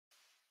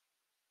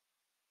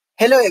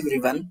Hello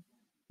everyone,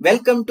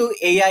 welcome to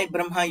AI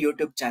Brahma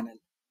YouTube channel.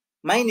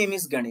 My name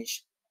is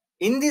Ganesh.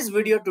 In this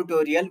video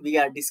tutorial, we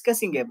are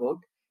discussing about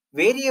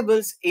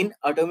variables in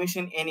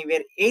Automation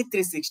Anywhere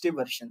A360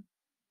 version.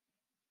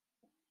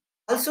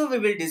 Also, we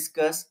will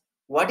discuss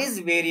what is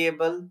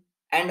variable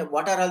and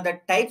what are all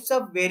the types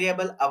of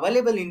variable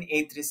available in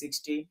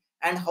A360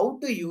 and how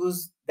to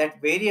use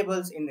that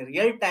variables in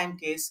real time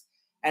case,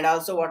 and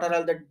also what are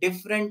all the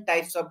different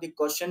types of the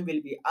question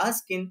will be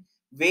asked in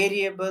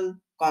variable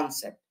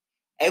concept.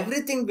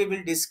 Everything we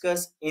will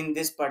discuss in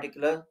this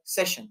particular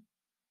session.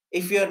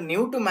 If you are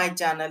new to my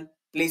channel,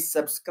 please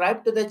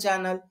subscribe to the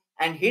channel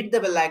and hit the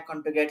bell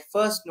icon to get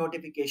first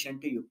notification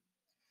to you.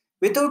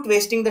 Without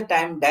wasting the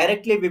time,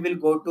 directly we will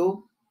go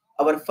to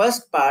our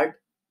first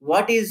part,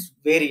 what is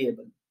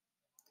variable.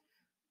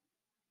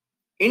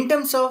 In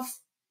terms of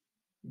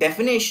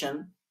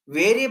definition,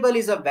 variable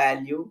is a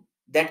value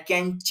that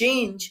can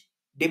change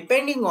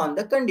depending on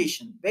the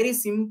condition. Very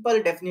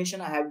simple definition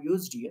I have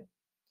used here.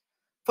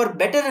 For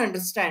better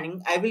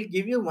understanding, I will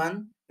give you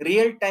one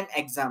real-time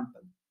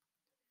example.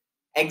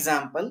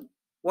 Example,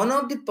 one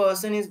of the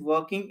person is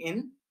working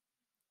in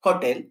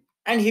hotel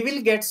and he will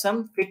get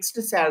some fixed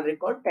salary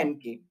called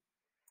 10K.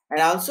 And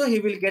also he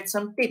will get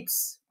some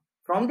tips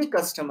from the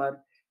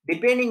customer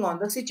depending on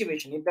the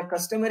situation. If the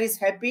customer is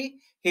happy,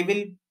 he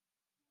will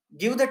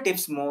give the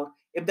tips more.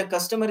 If the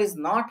customer is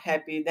not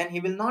happy, then he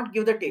will not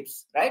give the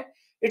tips, right?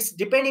 It's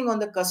depending on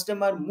the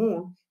customer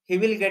mood, he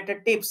will get the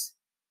tips.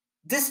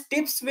 These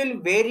tips will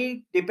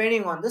vary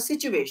depending on the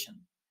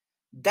situation.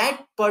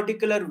 That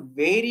particular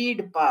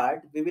varied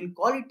part, we will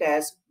call it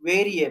as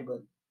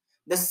variable.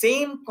 The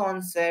same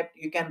concept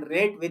you can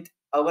read with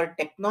our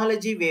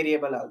technology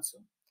variable also.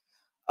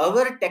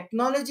 Our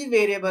technology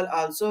variable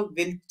also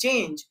will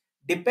change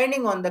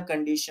depending on the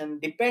condition,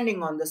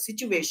 depending on the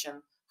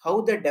situation, how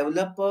the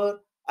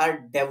developer are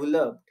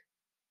developed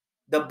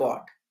the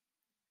bot.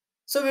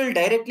 So we will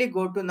directly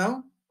go to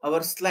now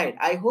our slide.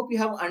 I hope you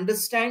have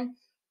understand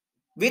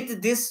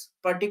with this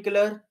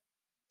particular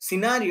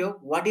scenario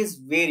what is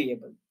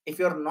variable. If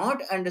you are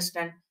not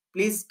understand,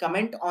 please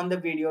comment on the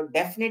video.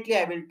 Definitely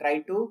I will try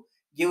to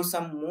give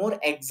some more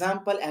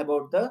example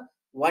about the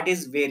what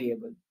is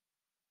variable.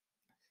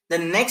 The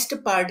next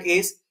part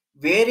is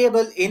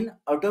variable in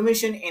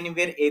Automation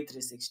Anywhere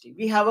A360.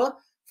 We have a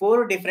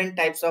four different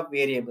types of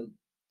variable.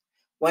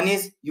 One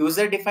is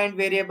user defined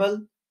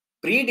variable,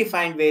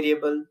 predefined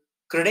variable,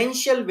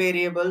 credential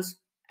variables,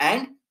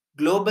 and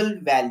global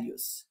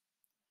values.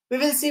 We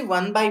will see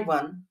one by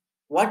one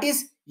what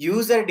is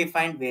user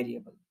defined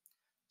variable.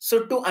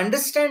 So to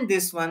understand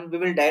this one, we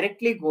will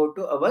directly go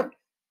to our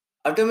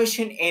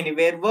Automation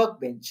Anywhere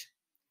workbench.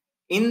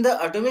 In the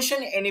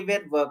Automation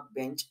Anywhere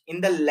workbench,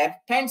 in the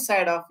left hand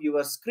side of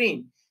your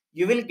screen,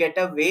 you will get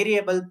a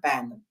variable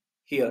panel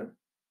here.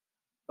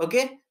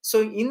 Okay,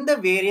 so in the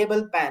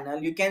variable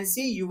panel, you can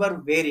see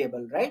your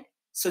variable, right?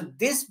 So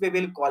this we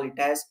will call it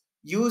as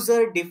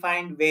user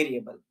defined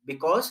variable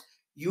because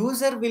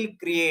user will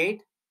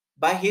create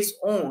by his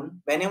own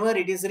whenever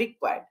it is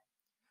required.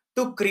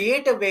 To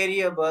create a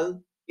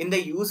variable in the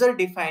user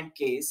defined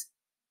case,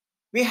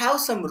 we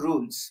have some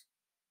rules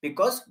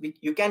because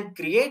you can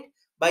create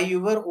by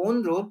your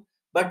own rule,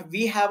 but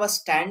we have a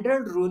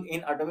standard rule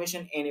in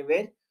Automation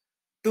Anywhere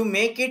to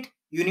make it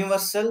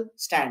universal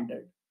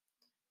standard.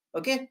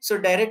 Okay, so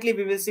directly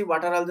we will see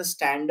what are all the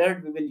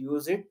standard we will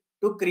use it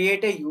to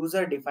create a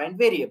user defined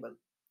variable.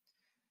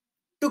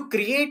 To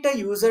create a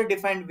user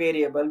defined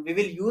variable, we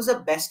will use a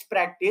best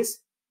practice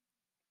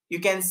you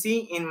can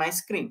see in my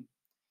screen.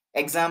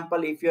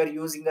 Example, if you are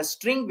using a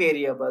string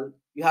variable,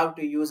 you have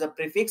to use a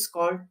prefix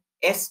called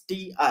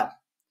str.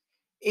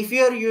 If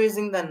you are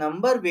using the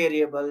number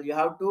variable, you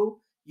have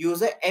to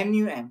use a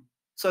mum.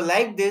 So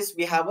like this,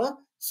 we have a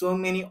so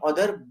many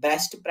other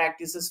best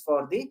practices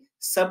for the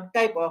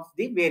subtype of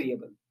the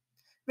variable.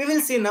 We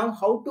will see now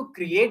how to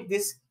create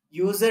this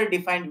user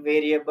defined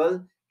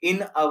variable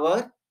in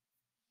our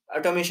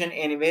Automation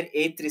Anywhere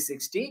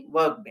A360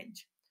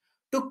 workbench.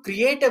 To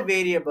create a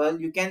variable,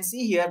 you can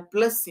see here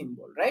plus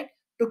symbol, right?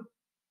 To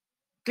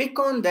click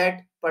on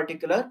that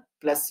particular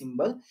plus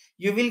symbol,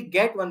 you will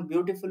get one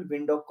beautiful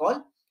window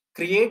called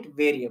create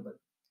variable.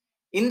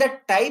 In the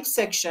type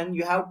section,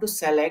 you have to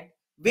select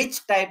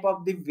which type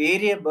of the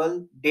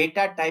variable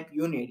data type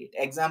you need it.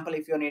 Example,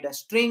 if you need a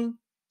string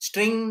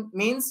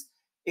means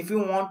if you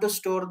want to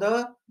store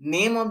the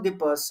name of the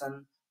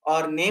person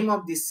or name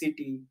of the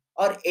city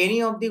or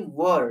any of the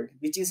word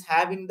which is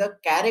having the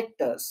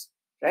characters,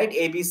 right?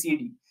 A, B, C,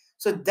 D.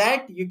 So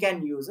that you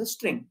can use a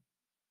string.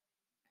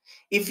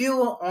 If you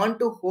want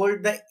to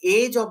hold the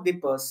age of the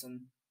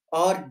person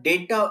or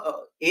data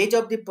age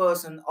of the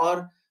person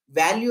or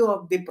value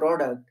of the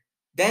product,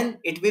 then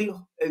it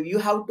will you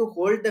have to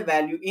hold the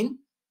value in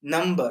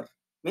number,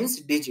 means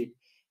digit.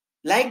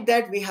 Like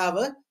that we have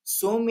a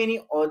so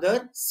many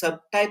other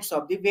subtypes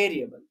of the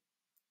variable.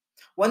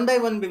 One by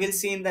one we will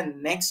see in the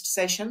next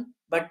session,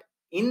 but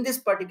in this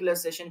particular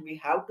session we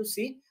have to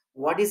see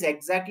what is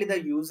exactly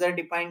the user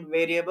defined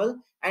variable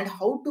and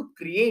how to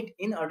create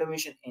in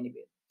Automation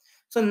Anywhere.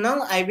 So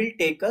now I will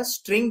take a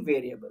string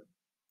variable.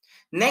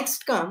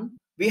 Next come,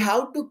 we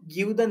have to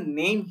give the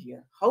name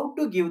here. How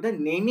to give the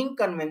naming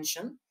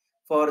convention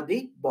for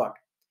the bot?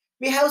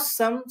 We have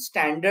some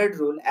standard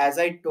rule, as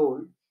I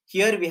told.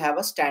 Here we have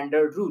a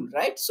standard rule,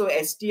 right? So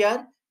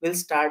str will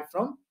start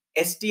from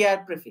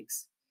str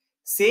prefix.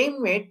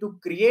 Same way, to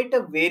create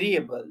a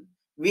variable,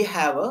 we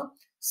have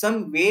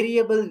some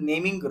variable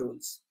naming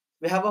rules.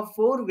 We have a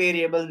 4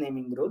 variable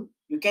naming rule.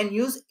 You can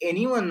use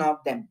any one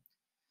of them.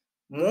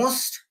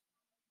 Most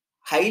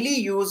highly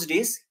used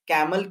is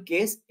camel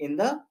case in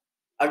the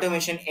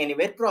automation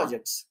anywhere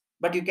projects,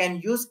 but you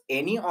can use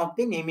any of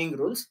the naming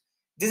rules.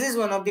 This is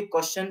one of the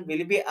question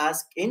will be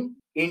asked in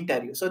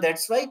interview, so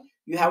that's why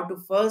you have to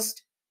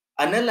first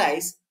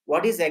analyze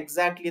what is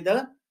exactly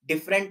the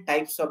different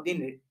types of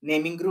the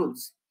naming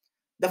rules.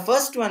 The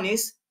first one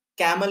is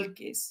camel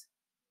case.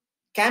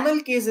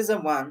 Camel case is a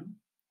one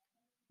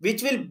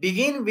which will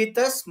begin with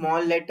a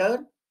small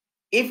letter.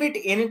 If it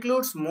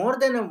includes more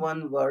than a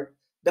one word,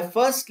 the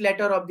first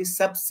letter of the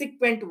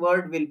subsequent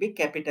word will be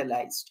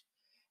capitalized.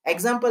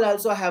 Example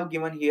also I have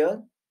given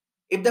here.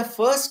 If the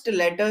first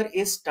letter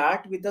is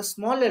start with a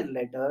smaller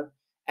letter,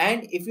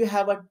 and if you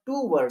have a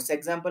two words,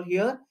 example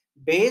here,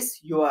 base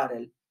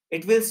URL,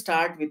 it will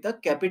start with a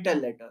capital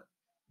letter.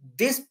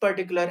 This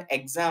particular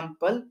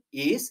example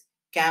is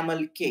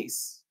camel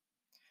case.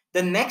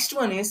 The next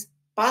one is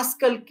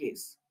Pascal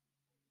case.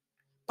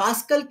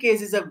 Pascal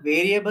case is a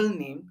variable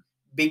name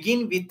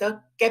begin with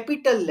a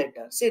capital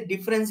letter. Say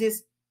difference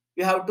is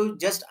you have to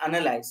just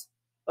analyze.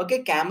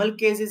 Okay, camel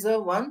case is a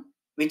one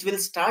which will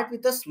start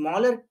with a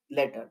smaller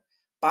letter.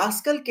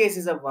 Pascal case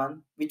is a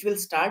one which will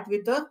start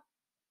with a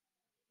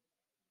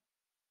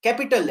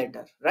capital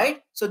letter,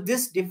 right? So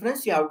this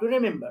difference you have to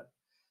remember.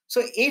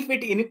 So if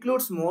it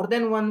includes more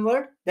than one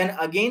word, then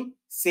again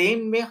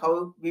same way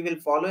how we will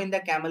follow in the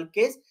camel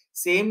case,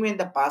 same way in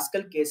the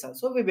Pascal case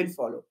also we will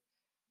follow.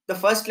 The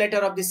first letter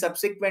of the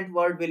subsequent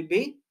word will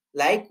be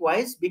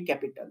likewise be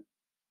capital.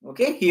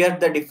 Okay, here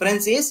the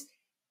difference is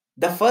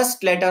the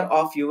first letter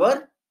of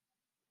your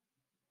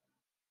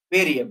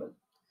variable.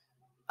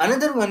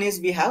 Another one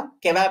is we have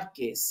kebab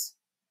case.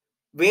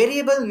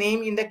 Variable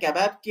name in the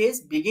kebab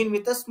case begin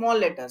with a small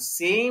letter,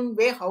 same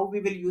way how we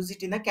will use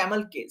it in the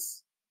camel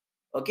case.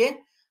 Okay,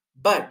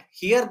 but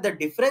here the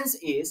difference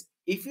is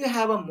if you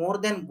have a more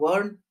than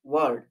one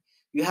word,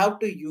 you have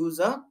to use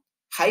a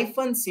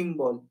hyphen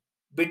symbol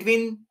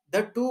between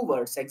the two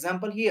words.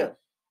 Example here,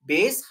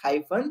 base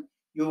hyphen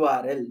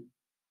URL,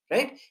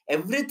 right?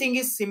 Everything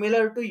is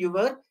similar to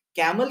your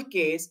camel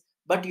case,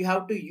 but you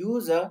have to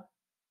use a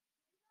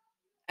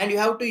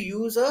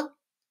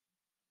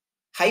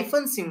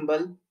hyphen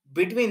symbol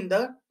between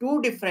the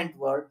two different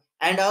word,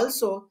 and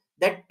also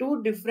that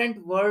two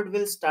different word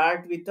will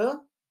start with a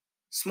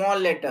small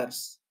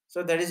letters.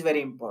 So that is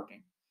very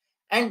important.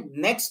 And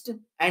next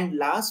and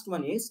last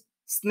one is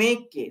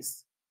snake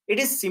case. It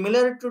is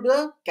similar to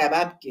the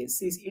kebab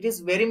case. It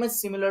is very much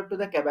similar to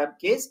the kebab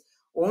case.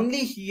 Only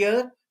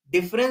here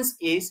difference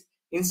is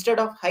instead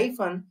of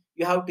hyphen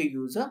you have to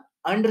use a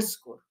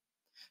underscore.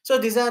 So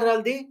these are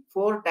all the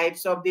 4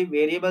 types of the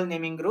variable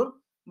naming rule,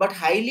 but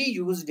highly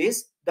used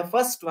is the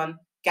first one,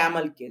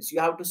 camel case. You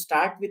have to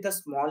start with a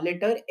small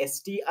letter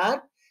str.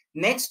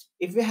 Next,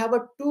 if you have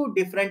a two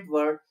different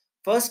word,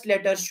 first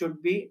letter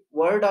should be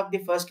word of the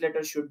first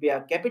letter should be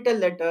a capital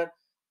letter.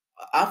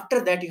 After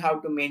that, you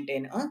have to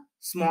maintain a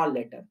small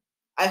letter.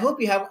 I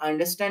hope you have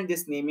understand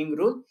this naming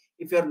rule.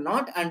 If you are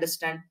not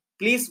understand,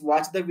 please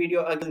watch the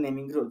video again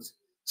naming rules.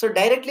 So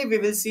directly we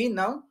will see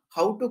now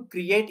how to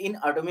create in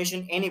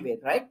automation anywhere,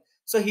 right?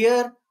 So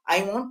here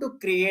I want to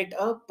create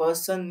a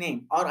person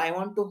name, or I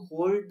want to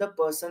hold the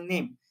person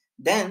name.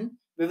 Then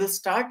we will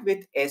start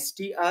with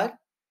str.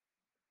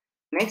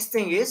 Next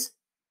thing is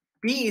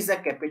P is a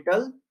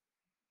capital,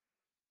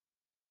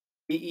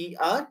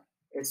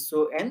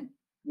 Person,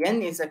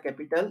 N is a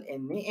capital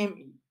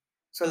Name.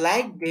 So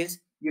like this,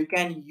 you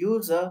can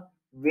use a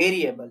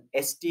variable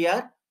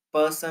str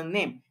person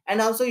name,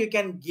 and also you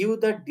can give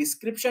the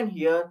description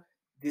here.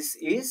 This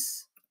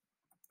is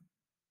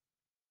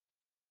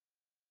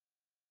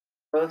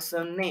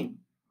person name.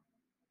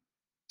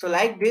 So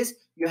like this,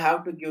 you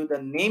have to give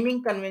the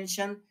naming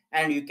convention,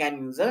 and you can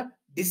use a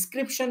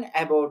description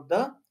about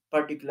the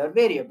particular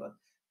variable.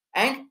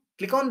 And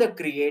click on the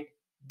create.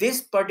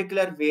 This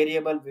particular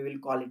variable, we will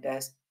call it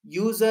as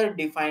user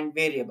defined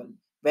variable.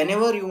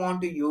 Whenever you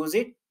want to use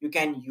it, you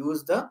can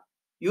use the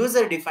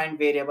user defined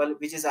variable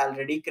which is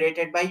already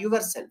created by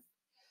yourself.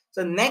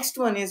 So next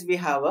one is we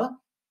have a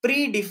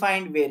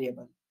predefined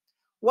variable.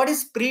 What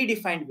is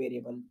predefined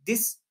variable?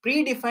 This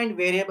predefined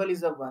variable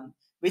is the one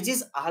which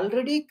is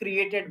already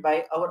created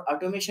by our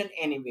automation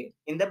anywhere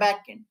in the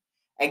backend.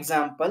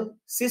 Example,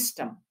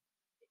 system.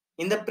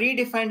 In the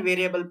predefined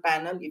variable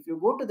panel, if you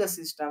go to the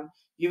system,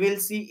 you will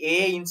see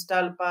a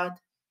install path,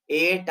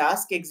 a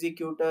task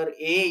executor,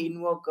 a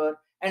invoker,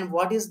 and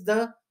what is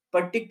the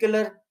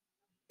particular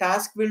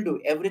task will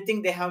do.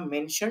 Everything they have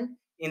mentioned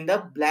in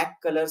the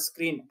black color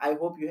screen. I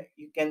hope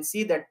you can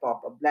see that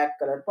pop-up, black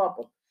color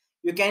pop-up.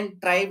 You can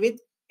try with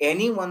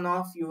any one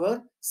of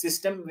your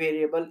system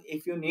variable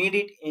if you need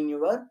it in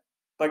your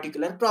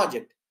particular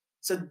project.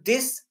 So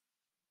this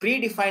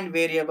predefined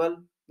variable,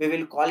 we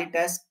will call it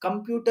as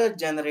computer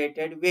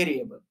generated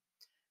variable.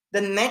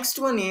 The next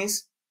one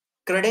is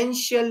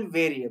credential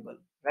variable,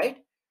 right?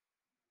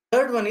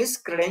 Third one is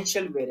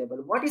credential variable.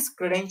 What is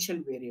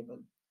credential variable?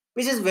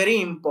 Which is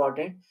very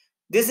important.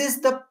 This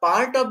is the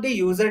part of the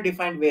user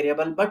defined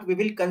variable, but we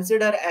will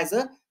consider as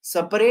a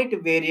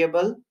separate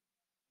variable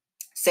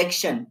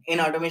section in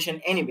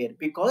automation anywhere,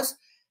 because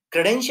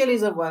credential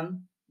is a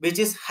one which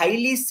is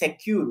highly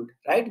secured,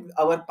 right?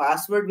 Our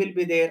password will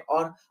be there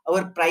or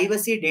our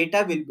privacy data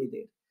will be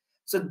there.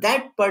 So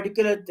that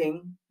particular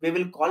thing we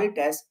will call it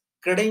as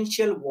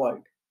credential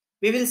vault.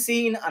 We will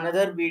see in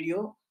another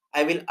video.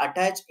 I will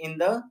attach in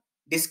the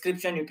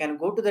description. You can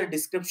go to the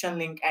description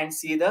link and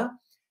see the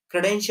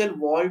credential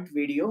vault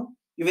video.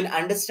 You will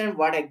understand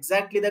what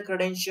exactly the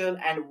credential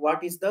and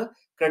what is the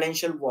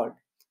credential vault.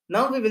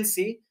 Now we will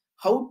see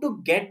how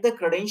to get the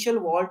credential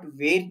vault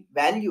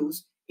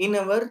values in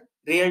our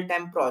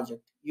real-time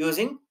project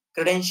using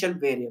credential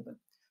variable.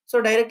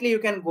 So directly you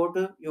can go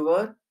to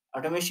your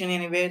automation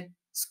anywhere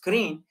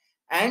screen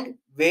and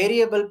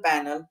variable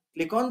panel,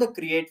 click on the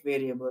create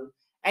variable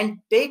and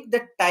take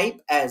the type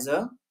as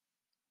a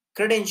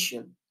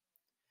credential.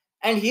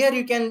 And here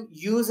you can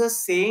use a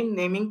same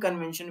naming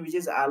convention which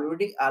is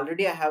already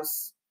I have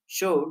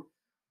showed.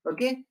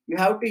 Okay, you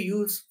have to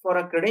use for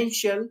a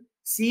credential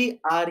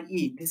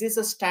CRE. This is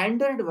a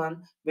standard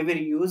one. We will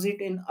use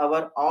it in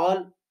our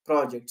all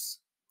projects.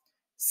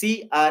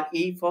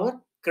 CRE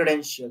for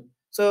credential.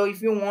 So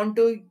if you want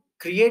to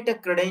create a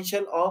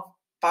credential of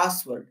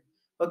password,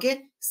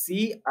 okay,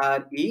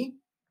 CRE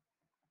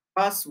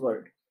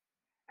password,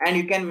 and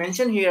you can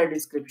mention here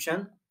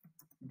description.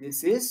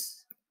 This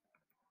is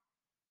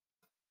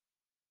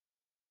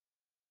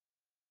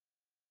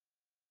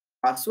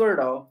password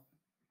of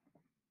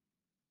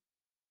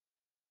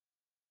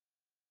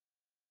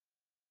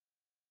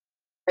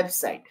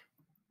website.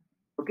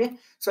 Okay,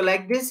 so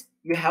like this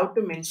you have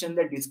to mention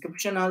the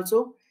description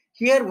also.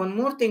 Here one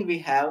more thing we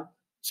have.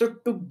 So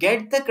to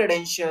get the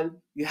credential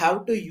you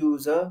have to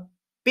use a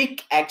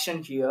pick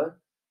action here.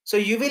 So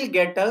you will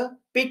get a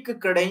pick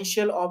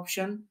credential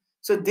option.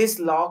 So this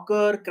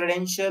locker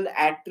credential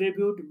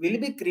attribute will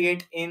be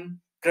created in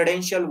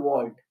credential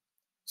vault.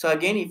 So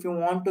again, if you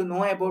want to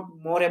know about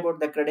more about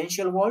the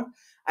credential vault,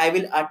 I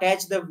will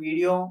attach the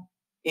video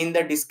in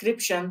the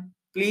description.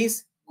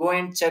 Please go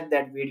and check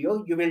that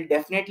video. You will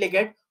definitely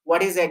get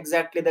what is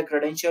exactly the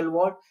credential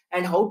vault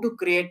and how to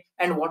create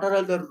and what are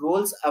all the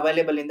roles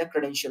available in the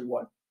credential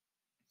vault.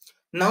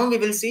 Now we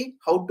will see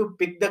how to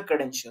pick the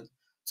credential.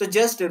 So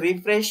just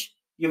refresh,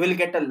 you will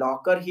get a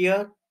locker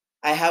here.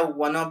 I have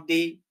one of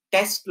the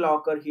test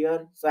locker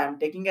here. So I'm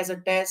taking as a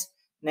test.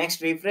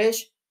 Next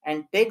refresh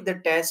and take the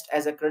test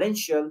as a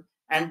credential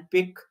and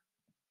pick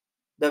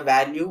the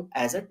value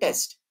as a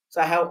test. So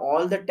I have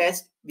all the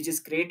tests which is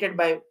created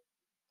by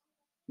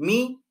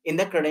me in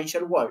the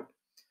credential vault.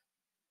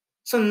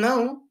 So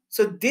now,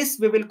 so this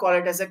we will call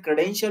it as a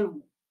credential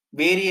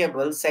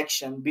variable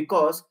section,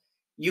 because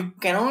you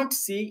cannot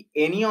see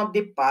any of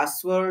the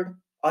password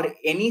or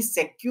any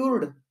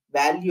secured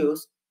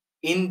values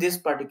in this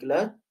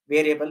particular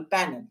variable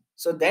panel.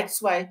 So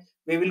that's why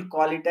we will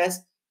call it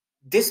as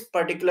this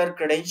particular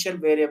credential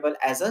variable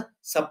as a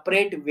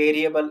separate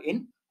variable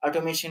in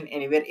automation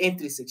anywhere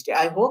A360.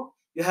 I hope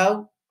you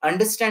have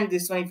understand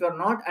this one. If you are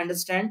not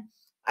understand,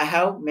 I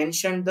have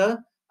mentioned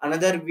the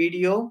another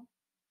video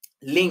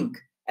link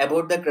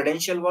about the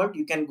credential vault.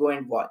 You can go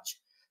and watch.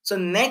 So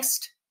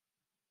next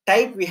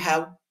type we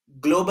have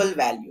global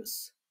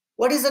values.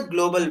 What is a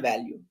global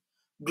value?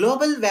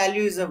 Global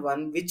value is a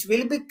one which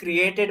will be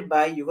created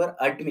by your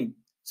admin.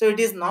 So it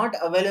is not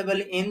available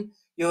in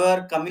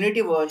your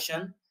community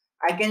version.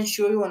 I can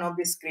show you one of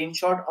the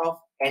screenshot of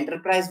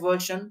enterprise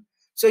version.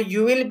 So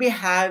you will be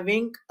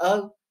having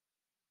a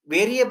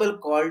variable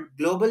called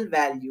global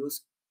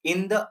values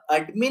in the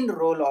admin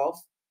role of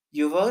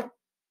your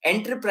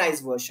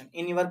enterprise version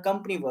in your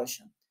company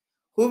version.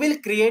 Who will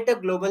create a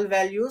global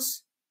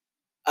values?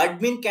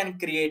 Admin can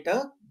create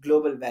a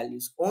global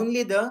values.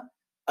 Only the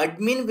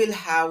admin will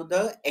have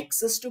the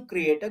access to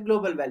create a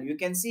global value. You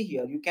can see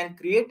here, you can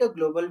create a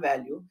global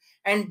value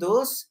and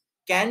those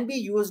can be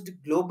used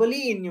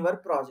globally in your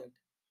project.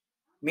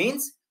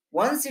 Means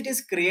once it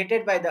is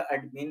created by the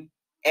admin,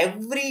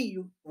 every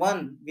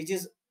one which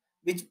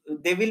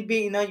they will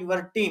be in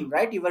your team,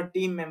 right? Your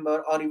team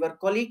member or your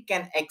colleague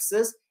can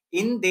access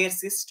in their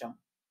system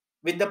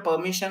with the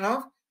permission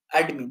of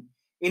admin.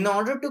 In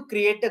order to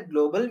create a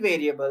global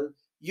variable,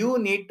 you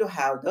need to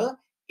have the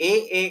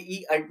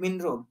AAE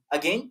admin role.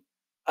 Again,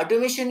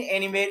 automation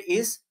anywhere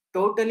is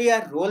totally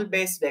a role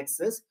based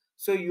access.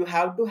 So you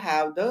have to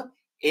have the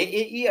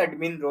AAE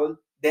admin role,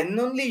 then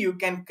only you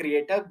can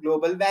create a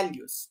global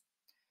values.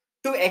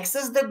 To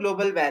access the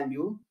global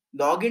value,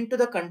 log into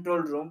the control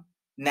room,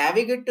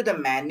 navigate to the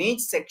manage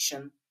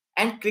section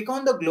and click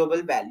on the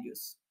global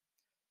values.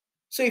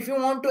 So if you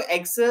want to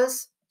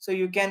access, so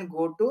you can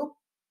go to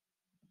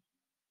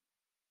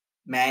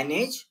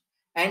manage,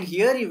 and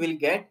here you will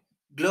get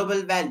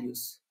global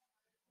values.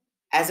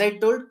 As I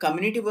told,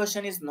 community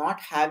version is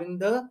not having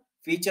the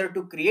feature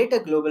to create a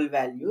global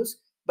values,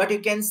 but you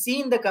can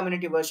see in the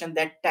community version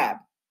that tab.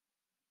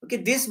 Okay,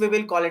 this we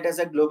will call it as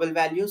a global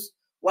values.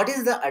 What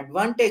is the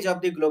advantage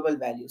of the global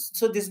values?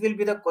 So this will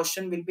be the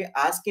question will be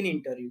asked in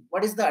interview.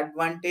 What is the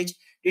advantage?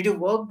 Did you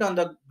worked on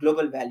the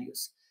global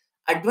values?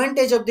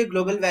 Advantage of the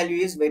global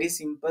value is very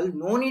simple.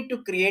 No need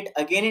to create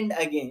again and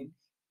again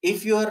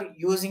if you are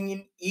using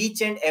in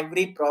each and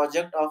every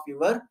project of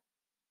your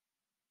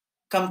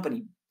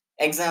company.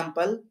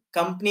 Example,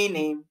 company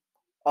name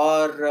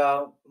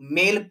or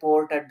mail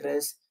port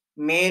address,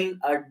 mail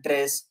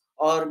address,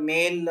 or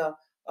mail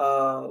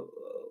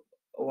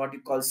what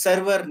you call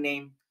server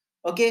name.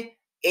 Okay,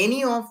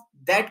 any of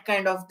that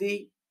kind of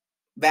the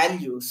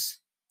values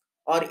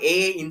or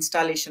a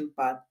installation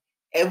path,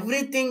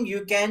 everything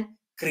you can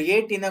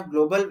create in a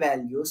global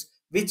values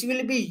which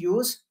will be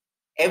used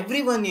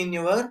everyone in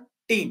your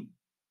team,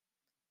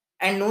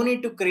 and no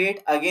need to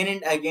create again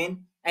and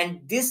again,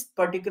 and this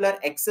particular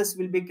access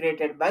will be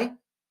created by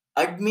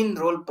admin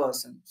role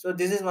person. So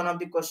this is one of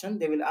the question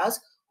they will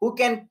ask, who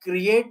can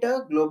create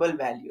a global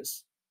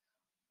values?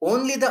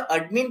 Only the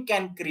admin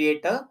can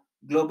create a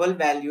global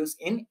values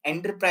in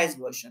enterprise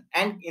version,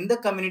 and in the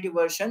community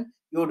version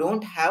you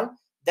don't have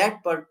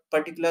that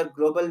particular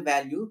global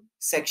value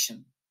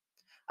section.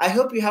 I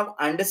hope you have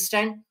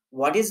understand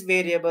what is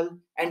variable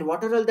and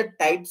what are all the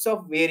types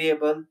of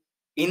variable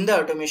in the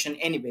automation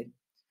anyway.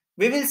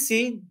 We will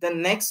see the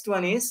next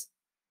one is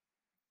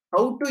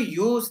how to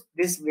use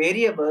these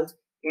variables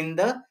in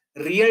the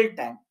real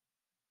time.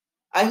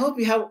 I hope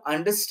you have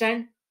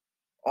understand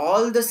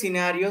all the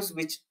scenarios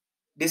which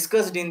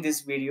discussed in this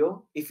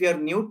video. If you are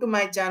new to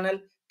my channel,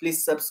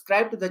 please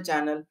subscribe to the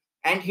channel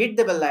and hit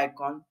the bell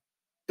icon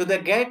to the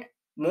get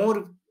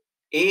more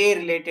AI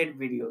related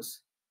videos.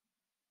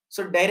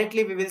 So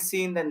directly we will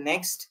see in the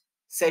next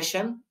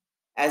session.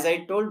 As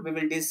I told, we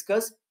will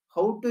discuss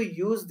how to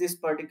use this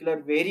particular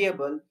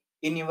variable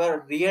in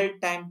your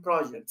real-time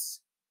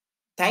projects.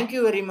 Thank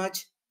you very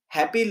much.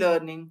 Happy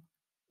learning.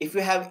 If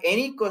you have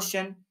any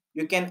question,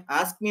 you can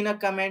ask me in a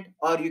comment,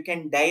 or you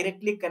can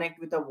directly connect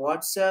with a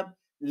WhatsApp,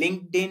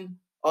 LinkedIn,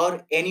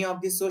 or any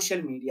of the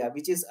social media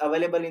which is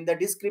available in the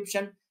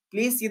description.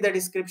 Please see the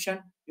description.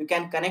 You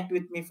can connect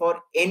with me for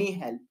any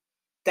help.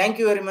 Thank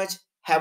you very much.